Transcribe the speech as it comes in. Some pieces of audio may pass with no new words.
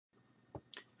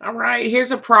All right,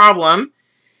 here's a problem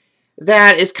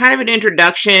that is kind of an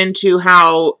introduction to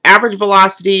how average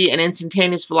velocity and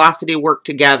instantaneous velocity work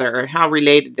together and how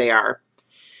related they are.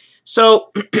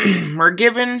 So we're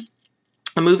given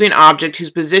a moving object whose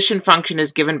position function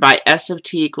is given by s of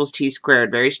t equals t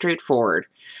squared. Very straightforward,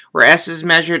 where s is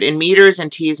measured in meters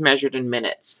and t is measured in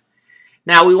minutes.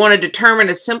 Now we want to determine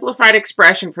a simplified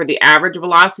expression for the average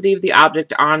velocity of the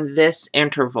object on this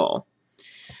interval.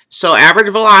 So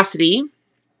average velocity,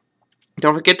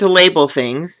 don't forget to label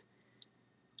things,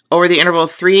 over the interval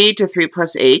 3 to 3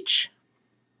 plus h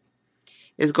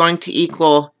is going to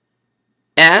equal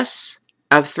s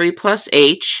of 3 plus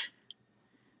h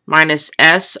minus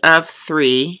s of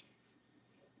 3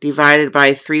 divided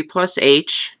by 3 plus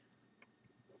h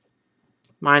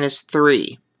minus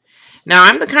 3. Now,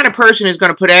 I'm the kind of person who's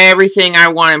going to put everything I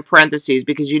want in parentheses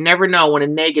because you never know when a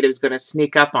negative is going to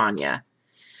sneak up on you.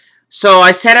 So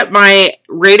I set up my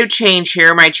rate of change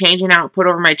here, my change in output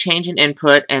over my change in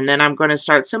input, and then I'm going to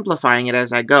start simplifying it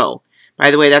as I go. By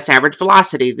the way, that's average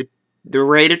velocity, the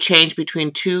rate of change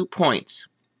between 2 points.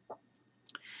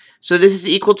 So this is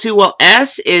equal to, well,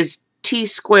 s is t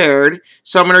squared,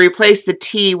 so I'm going to replace the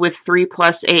t with 3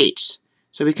 plus h.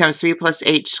 So it becomes 3 plus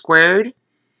h squared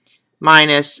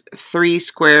minus 3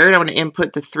 squared. I'm going to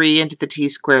input the 3 into the t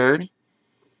squared.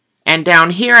 And down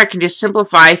here, I can just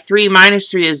simplify. 3 minus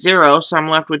 3 is 0, so I'm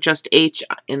left with just h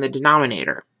in the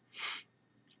denominator.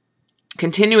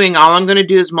 Continuing, all I'm going to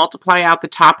do is multiply out the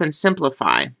top and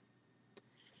simplify.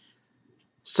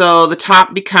 So the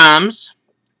top becomes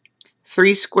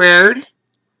 3 squared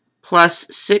plus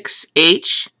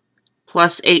 6h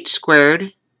plus h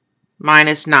squared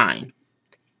minus 9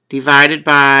 divided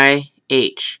by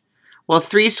h. Well,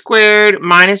 3 squared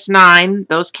minus 9,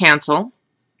 those cancel.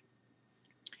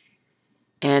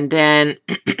 And then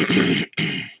I'm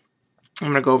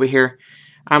going to go over here.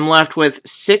 I'm left with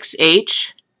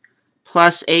 6h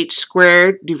plus h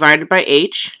squared divided by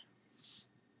h.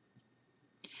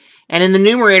 And in the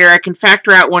numerator, I can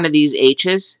factor out one of these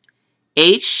h's.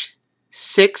 h,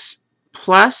 6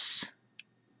 plus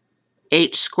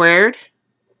h squared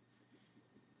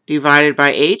divided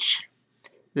by h.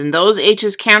 Then those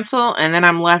h's cancel, and then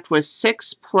I'm left with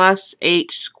 6 plus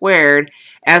h squared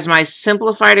as my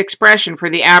simplified expression for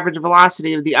the average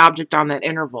velocity of the object on that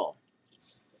interval.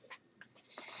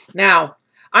 Now,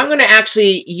 I'm going to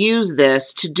actually use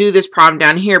this to do this problem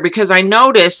down here because I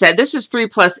notice that this is 3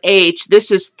 plus h, this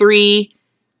is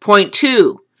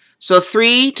 3.2. So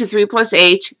 3 to 3 plus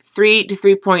h, 3 to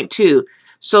 3.2.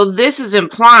 So this is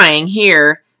implying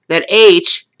here that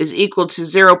h is equal to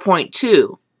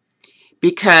 0.2.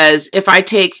 Because if I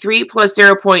take 3 plus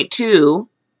 0.2,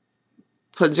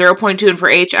 put 0.2 in for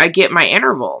h, I get my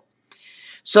interval.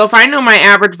 So if I know my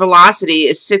average velocity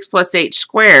is 6 plus h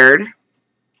squared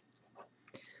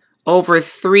over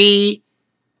 3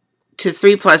 to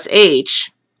 3 plus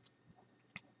h,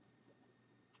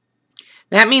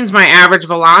 that means my average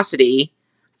velocity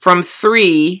from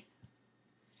 3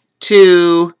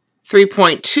 to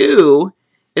 3.2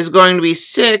 is going to be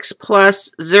 6 plus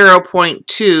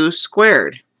 0.2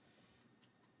 squared.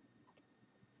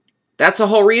 That's the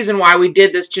whole reason why we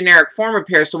did this generic form of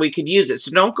pair, so we could use it. So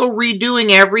don't go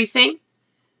redoing everything.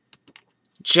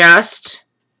 Just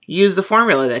use the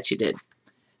formula that you did.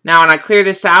 Now, when I clear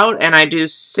this out and I do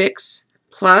 6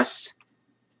 plus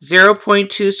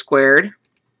 0.2 squared,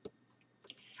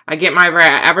 I get my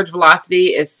average velocity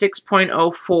is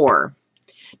 6.04.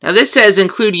 Now, this says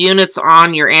include units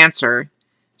on your answer.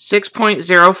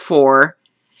 6.04.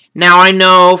 Now, I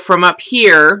know from up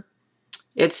here,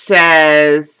 it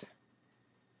says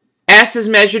S is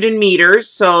measured in meters,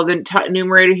 so the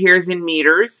numerator here is in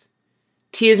meters.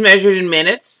 T is measured in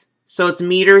minutes, so it's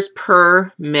meters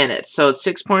per minute. So it's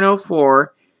 6.04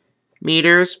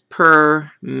 meters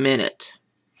per minute.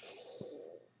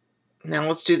 Now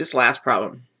let's do this last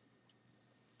problem.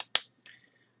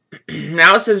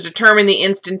 Now it says determine the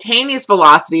instantaneous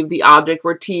velocity of the object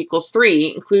where t equals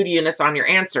 3. Include units on your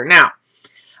answer. Now,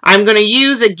 I'm going to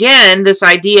use again this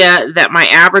idea that my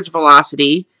average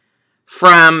velocity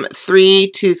from 3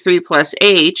 to 3 plus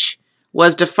h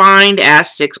was defined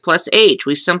as 6 plus h.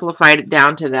 We simplified it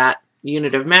down to that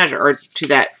unit of measure, or to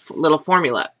that little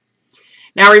formula.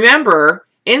 Now remember,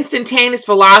 instantaneous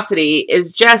velocity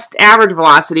is just average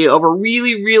velocity over a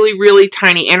really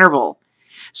tiny interval.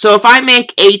 So if I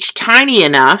make h tiny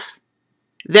enough,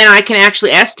 then I can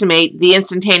actually estimate the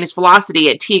instantaneous velocity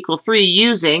at t equals 3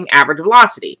 using average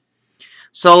velocity.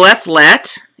 So let's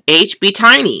let h be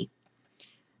tiny.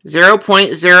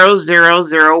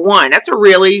 0.0001. That's a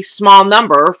really small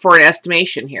number for an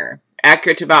estimation here,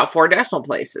 accurate to about 4 decimal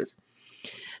places.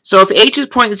 So if h is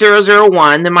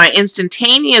 0.001, then my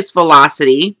instantaneous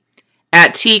velocity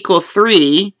at t equals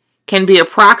 3 can be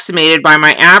approximated by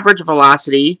my average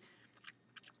velocity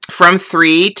from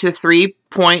 3 to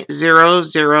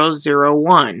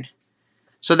 3.0001.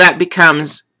 So that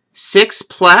becomes 6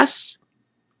 plus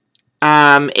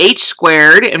h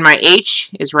squared, and my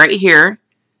h is right here,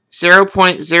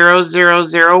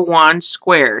 0.0001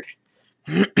 squared.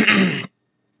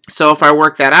 So if I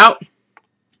work that out,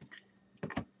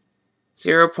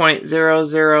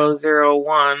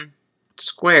 0.0001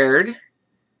 squared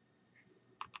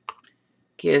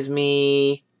gives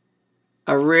me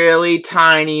a really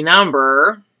tiny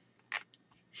number.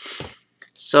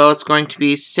 So it's going to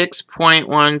be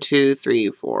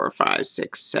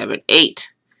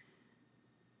 6.1234567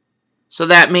 So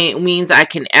that means I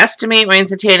can estimate my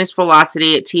instantaneous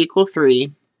velocity at t equals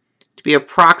 3 to be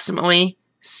approximately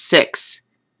 6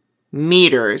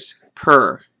 meters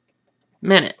per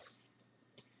minute.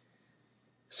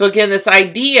 So again, this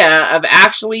idea of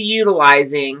actually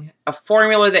utilizing a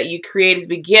formula that you create at the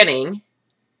beginning,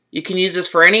 you can use this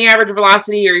for any average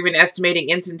velocity or even estimating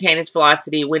instantaneous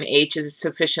velocity when h is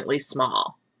sufficiently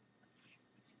small.